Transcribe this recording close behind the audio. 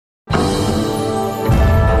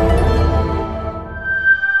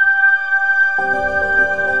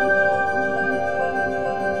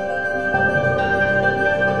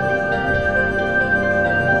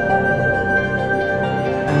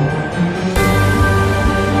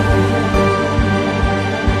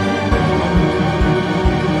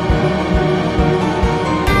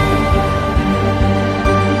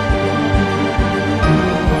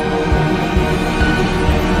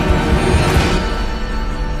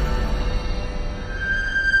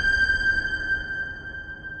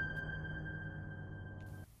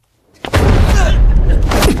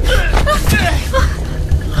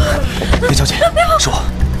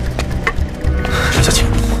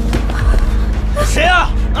谁啊？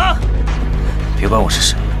啊！别管我是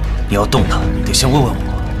谁，你要动他，得先问问我。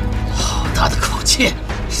好大的口气！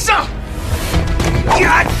上！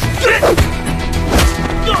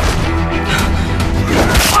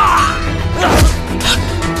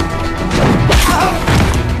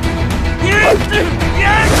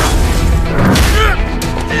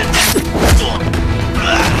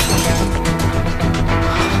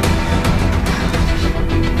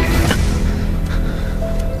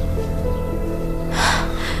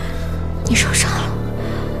你受伤了，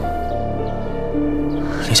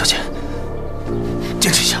林小姐，坚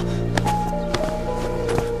持一下，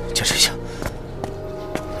坚持一下，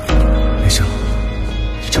没事了，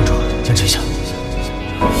你撑住，坚持一下，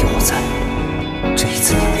有我在，这一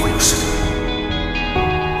次你不会有事的。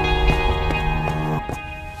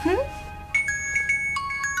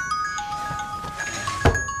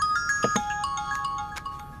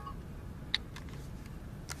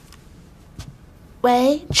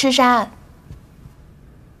喂，赤山。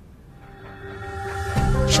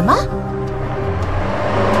什么？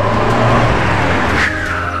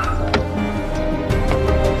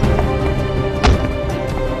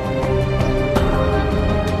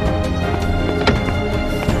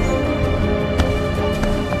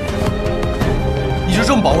你是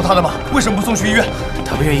这么保护他的吗？为什么不送去医院？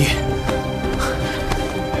他不愿意。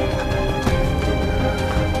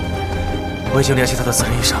我已经联系他的私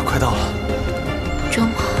人医生，快到了。周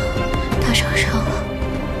末，他受伤了。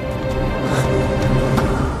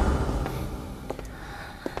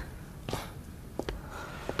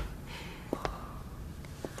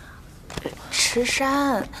池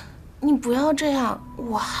山，你不要这样，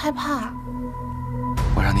我害怕。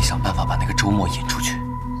我让你想办法把那个周末引出去，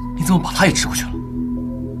你怎么把他也支过去了？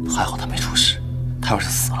还好他没出事，他要是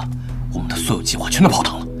死了，我们的所有计划全都泡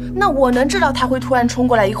汤了。那我能知道他会突然冲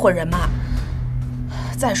过来一伙人吗？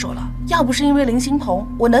再说了，要不是因为林心桐，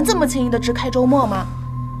我能这么轻易的支开周末吗？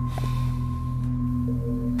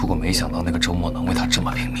不过没想到那个周末能为他这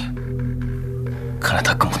么拼命，看来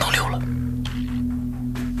他更不能留了。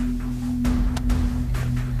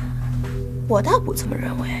我倒不这么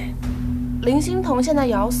认为。林心桐现在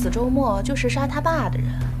咬死周末就是杀他爸的人，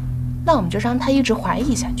那我们就让他一直怀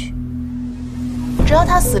疑下去。只要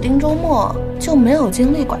他死定周末，就没有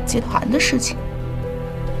精力管集团的事情，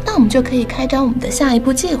那我们就可以开展我们的下一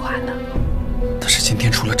步计划了。但是今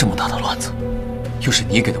天出了这么大的乱子，又是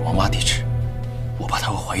你给的王妈地址，我怕他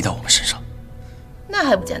会怀疑到我们身上。那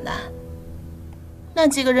还不简单？那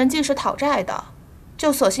几个人既是讨债的，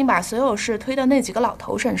就索性把所有事推到那几个老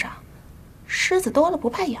头身上。狮子多了不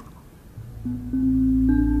怕痒。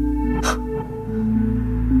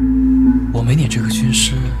我没你这个军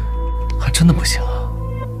师，还真的不行啊。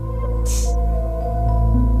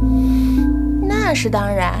那是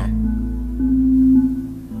当然。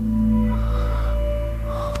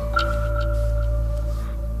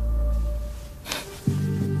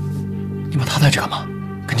你把他带着干嘛？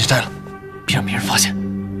赶紧摘了，别让别人发现。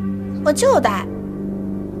我就戴，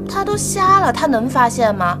他都瞎了，他能发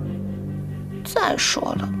现吗？再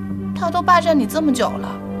说了，他都霸占你这么久了，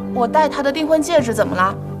我戴他的订婚戒指怎么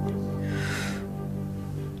了？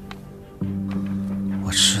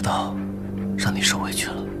我知道，让你受委屈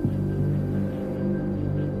了。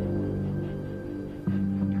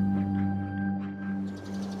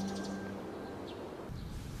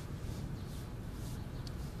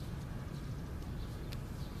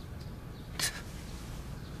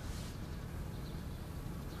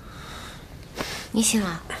你醒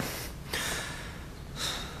了。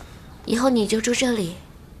以后你就住这里，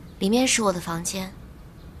里面是我的房间。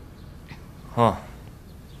哦，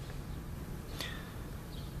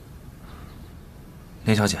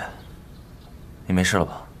林小姐，你没事了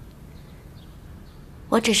吧？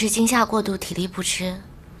我只是惊吓过度，体力不支。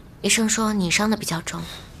医生说你伤得比较重。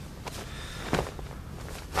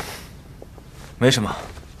没什么，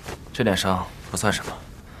这点伤不算什么，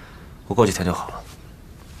我过几天就好了。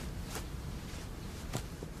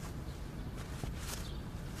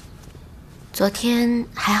昨天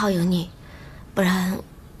还好有你，不然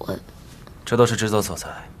我……这都是职责所在，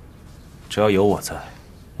只要有我在，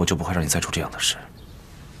我就不会让你再出这样的事。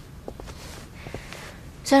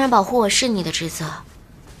虽然保护我是你的职责，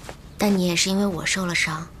但你也是因为我受了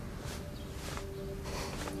伤。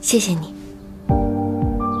谢谢你。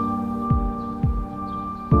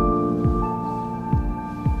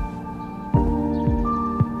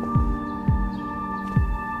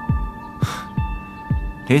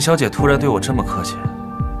林小姐突然对我这么客气，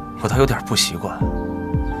我倒有点不习惯。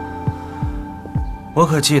我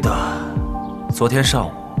可记得，昨天上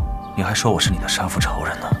午你还说我是你的杀父仇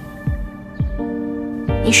人呢。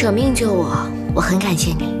你舍命救我，我很感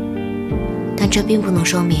谢你。但这并不能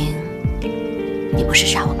说明你不是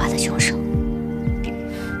杀我爸的凶手。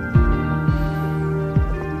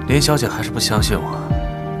林小姐还是不相信我。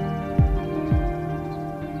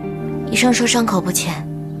医生说伤口不浅，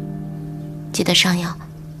记得上药。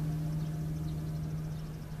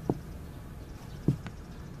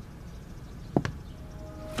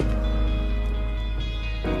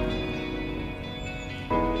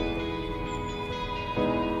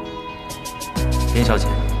林小姐，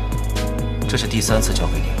这是第3次交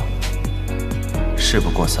给你了，事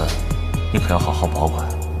不过三，你可要好好保管，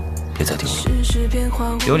别再丢了。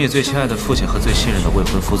有你最亲爱的父亲和最信任的未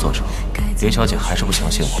婚夫做证，林小姐还是不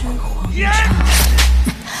相信我吗？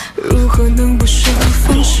如何能不设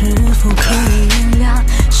防？是否可以原谅？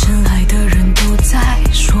深爱的人都在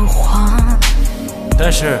说谎。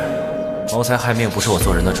但是谋财害命不是我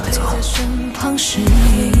做人的准则。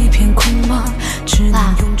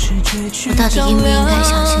爸，我到底应不应该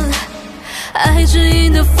相信他？爱指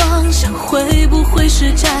引的方向会不会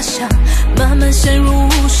是假象？慢慢陷入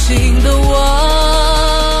无形的网。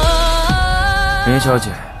林小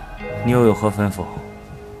姐，你又有何吩咐？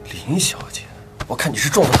林小姐，我看你是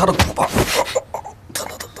撞了她的骨吧？疼！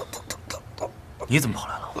你怎么跑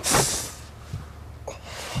来了？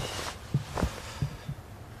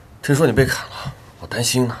听说你被砍了，我担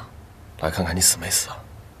心呢。来看看你死没死啊？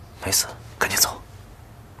没死，赶紧走。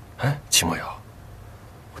哎，秦墨瑶，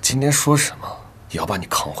我今天说什么也要把你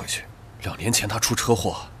扛回去。2年前他出车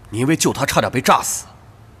祸，你因为救他差点被炸死，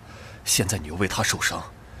现在你又为他受伤，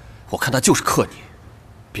我看他就是克你，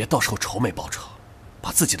别到时候仇没报仇，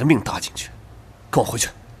把自己的命搭进去。跟我回去，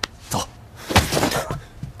走。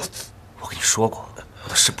我跟你说过，我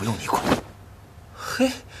的事不用你管。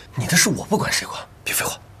嘿，你的事我不管谁管？别废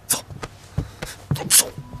话，走。走。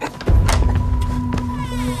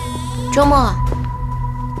周末，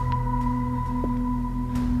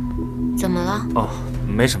怎么了？哦，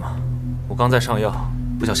没什么，我刚在上药，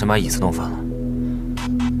不小心把椅子弄翻了。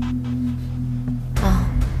哦，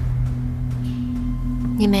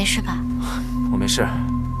你没事吧？我没事，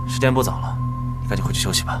时间不早了，你赶紧回去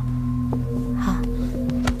休息吧。好。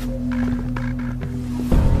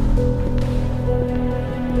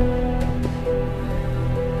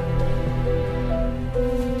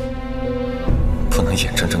不能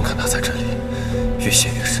眼睁睁看他在这里越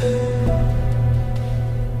陷越深。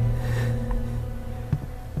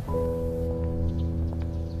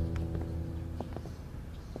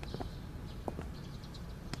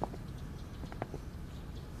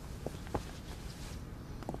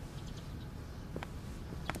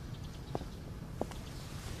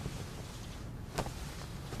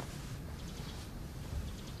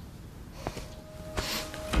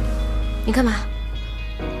你干嘛？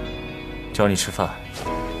叫你吃饭。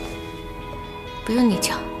不用你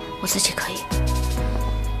叫，我自己可以。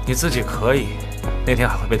你自己可以，那天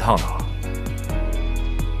还会被烫到。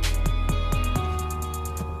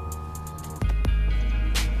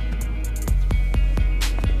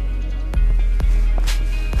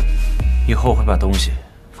以后我会把东西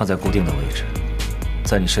放在固定的位置，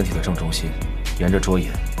在你身体的正中心，沿着桌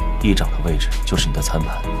沿1掌的位置就是你的餐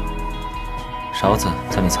盘，勺子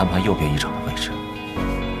在你餐盘右边1掌的位置。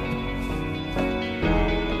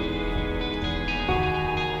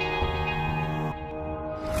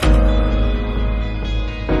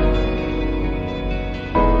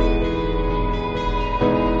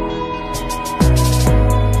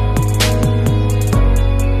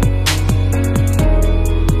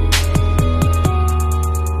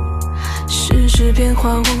变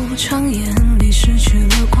化无常，眼里失去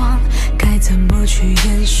了光，该怎么去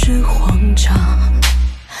掩饰慌张？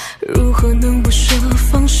如何能不设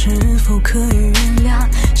防？是否可以原谅？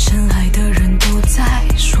深爱的人都在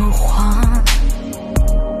说谎，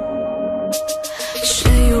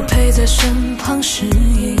谁又陪在身旁？视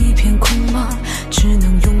野一片空茫，只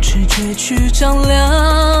能用直觉去丈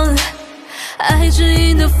量。爱指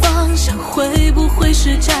引的方向会不会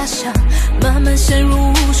是假象？慢慢陷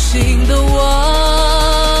入无形的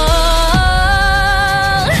网。